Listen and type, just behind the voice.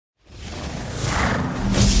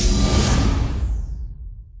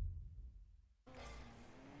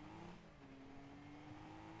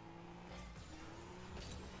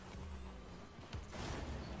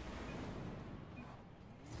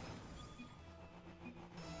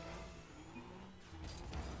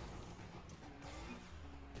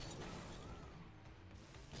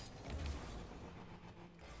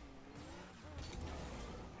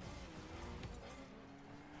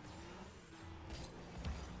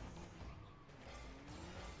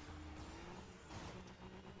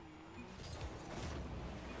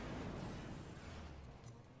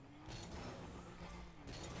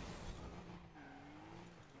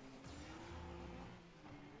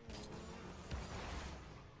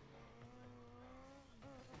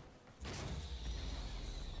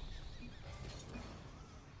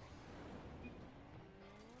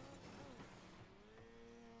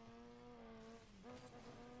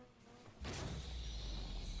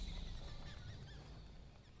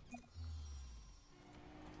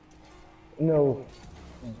No.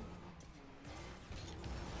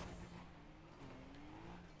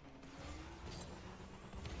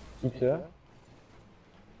 Pizza.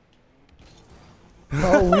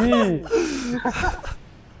 Oh oui.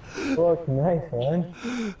 Fuck, nice man.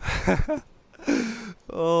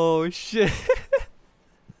 Oh shit.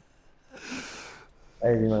 Hey,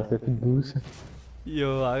 die man even boost.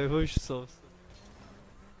 Yo, I wish so.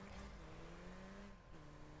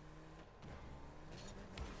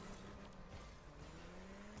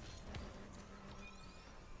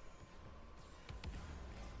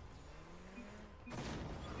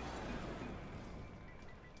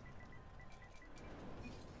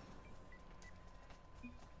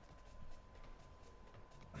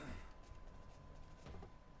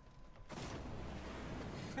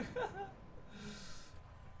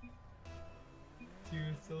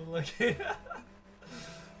 Dude, so lucky.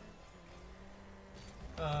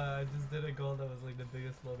 I just did a goal that was like the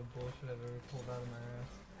biggest load of bullshit I've ever pulled out of my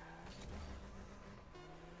ass.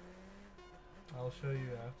 I'll show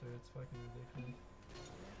you after, it's fucking ridiculous.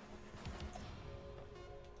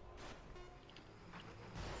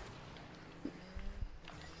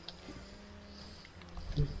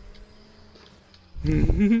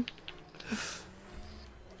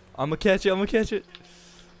 I'ma catch it, I'ma catch it.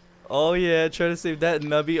 Oh yeah, try to save that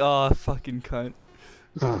nubby. Aw, fucking cunt.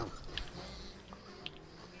 Oh,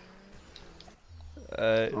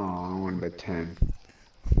 I wanted a 10.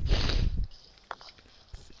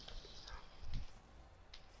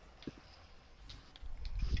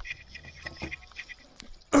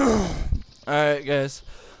 Alright, guys.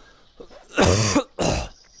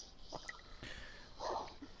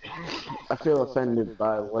 I feel offended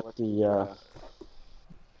by what the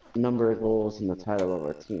number of goals in the title of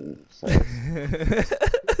our team says.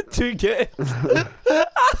 2 games.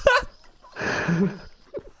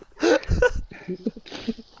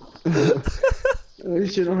 At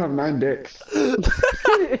least you don't have 9 dicks.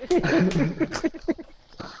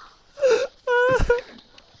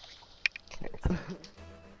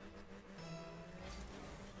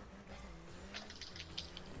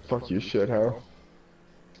 Fuck you, shitho.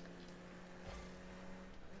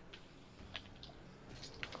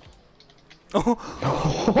 Oh.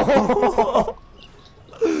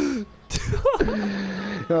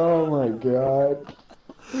 Oh my god.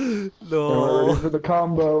 No. Ready for the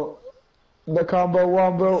combo. The combo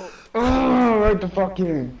wombo. Oh, right the fuck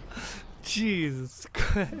in. Jesus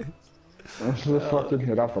Christ. That's the fucking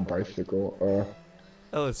hit off a bicycle.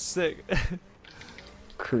 That was sick.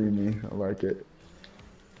 Creamy. I like it.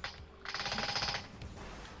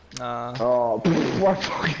 Nah. Oh, what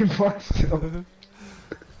fucking bicycle.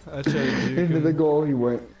 I tried to juke Into him. the goal he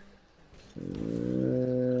went.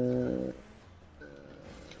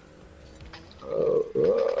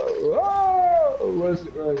 Was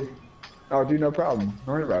it right? Oh, dude, no problem. Don't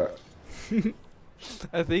worry about it.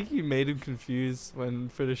 I think he made him confused when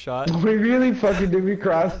for the shot. We really fucking did. We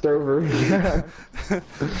crossed over.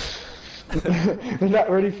 They're not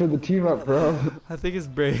ready for the team up, bro. I think his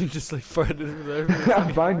brain just like farted with everything.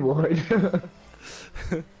 I'm fine, Boyd.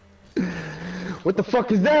 What the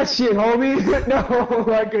fuck is that shit, homie?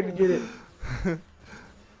 No, I couldn't get it.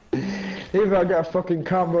 Maybe I got fucking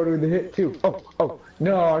comboed with the hit too. Oh,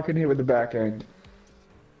 no, I couldn't hit with the backhand.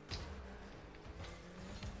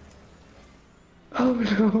 Oh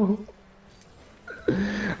no.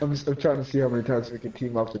 I'm trying to see how many times we can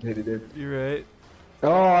team up and hit it in. You're right.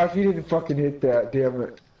 Oh, if he didn't fucking hit that, damn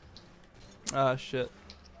it. Ah, shit.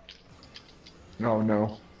 Oh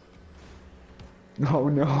no. Oh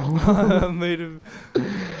no. I made him.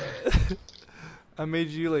 I made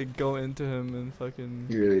you like go into him and fucking.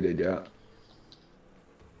 You really did, yeah.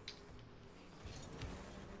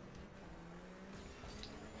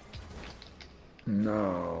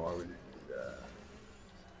 No, I wouldn't do that.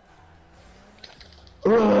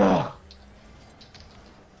 Ugh!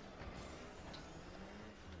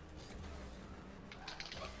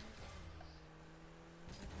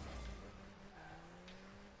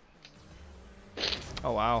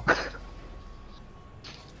 Oh wow.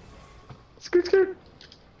 Skirt, skirt.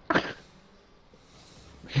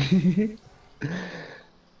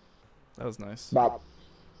 That was nice. Bop.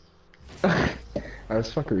 That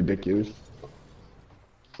was fucking ridiculous.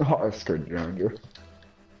 Oh, I skirted around you.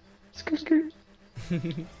 Skirt, skirt.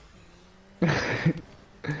 You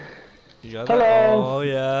got Hello. that? Oh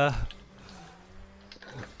yeah.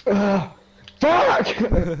 Fuck!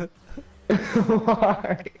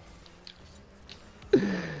 Why?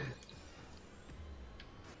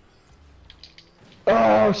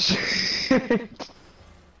 Oh shit!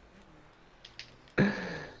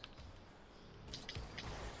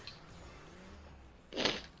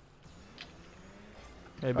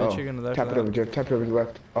 Hey, bitch, you're gonna die tap for it over, that. Jeff. Tap it over to the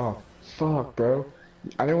left. Oh, fuck, bro.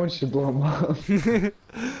 I didn't want you to blow him up.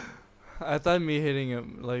 I thought me hitting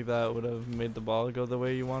him like that would have made the ball go the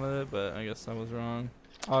way you wanted it, but I guess I was wrong.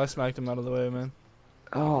 Oh, I smacked him out of the way, man.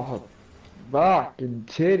 Oh, fucking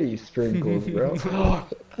titty sprinkles, bro.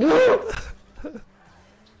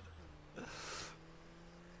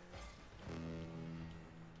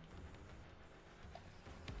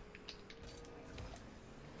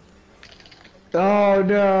 Oh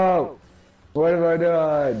no! What have I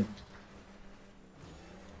done?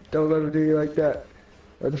 Don't let him do you like that.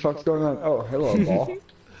 What the fuck's going on? Oh, hello, ball.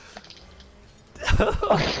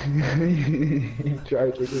 He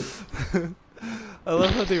tried to I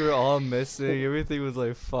love how they were all missing. Everything was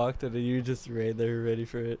like fucked, and then you just right there ready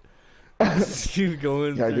for it. Just keep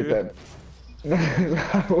going Yeah, I through. get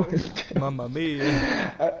that. Mamma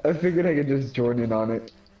mia. I figured I could just join in on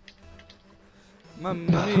it.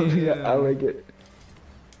 Mamma Yeah, mia. I like it.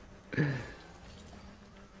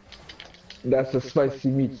 That's a spicy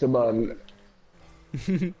meat sabal.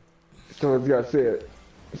 Someone's gotta say it.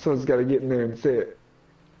 Someone's gotta get in there and say it.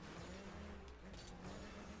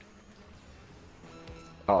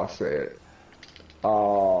 I'll say it.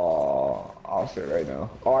 Oh, I'll say it right now.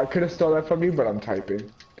 Oh, I could have stole that from you, but I'm typing.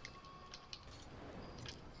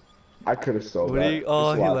 I could have stole What that. do you,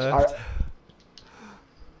 oh, Just he watch. left.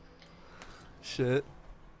 Shit.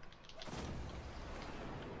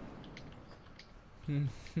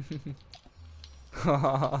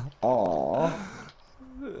 Aww.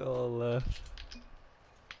 All left.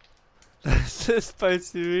 That's just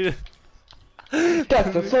spicy meat.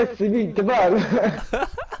 That's a spicy meat sabal.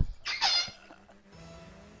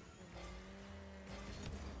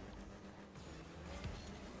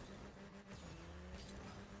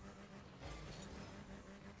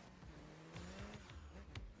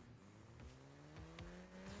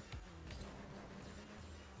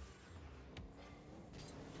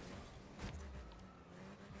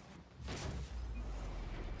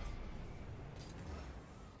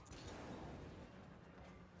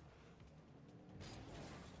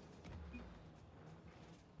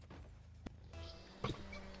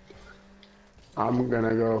 I'm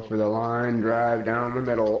gonna go for the line drive down the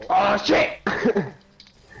middle. Oh shit!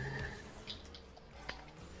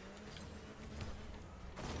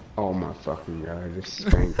 Oh my fucking god, just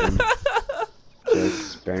spank him.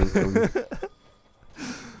 Just spank him.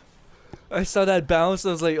 I saw that bounce.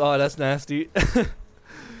 I was like, oh, that's nasty.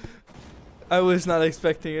 I was not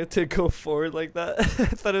expecting it to go forward like that. I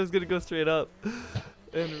thought it was gonna go straight up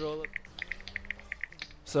and roll up.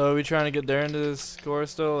 So are we trying to get Darren to score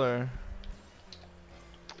still, or?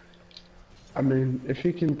 I mean, if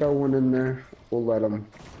he can throw one in there, we'll let him.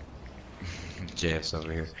 JF's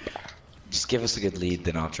over here. Just give us a good lead,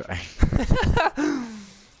 then I'll try.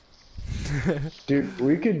 Dude,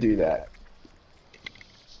 we could do that.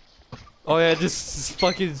 Oh yeah, just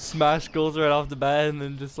fucking smash goals right off the bat and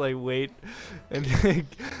then just like wait and give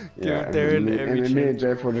Darren every and then me and chance.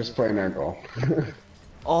 Jeff will just play in our goal.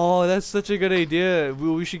 Oh, that's such a good idea.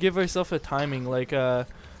 We should give ourselves a timing, like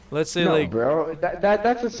let's say No, like bro,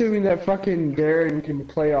 that's assuming that fucking Darren can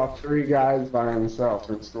play off 3 guys by himself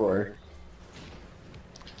and score.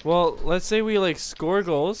 well, let's say we like score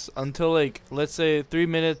goals until like let's say 3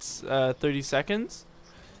 minutes 30 seconds.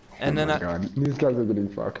 And oh then my god, these guys are getting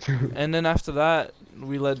fucked. and then after that,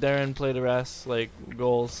 we let Darren play the rest, like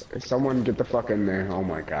goals. Someone get the fuck in there. Oh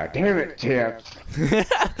my god. Damn it, Jeff.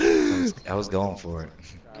 I was going for it.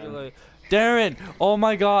 You're like, Darren, oh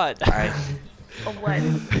my god. Oh, what?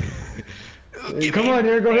 Come on,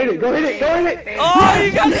 Darren, go hit it, go hit it, go hit it. Oh,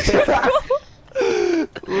 you got it.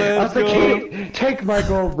 Let's That's the go. key. Take my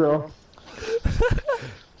goal, bro.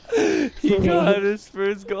 He got his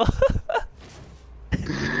first goal.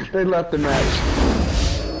 They left the match.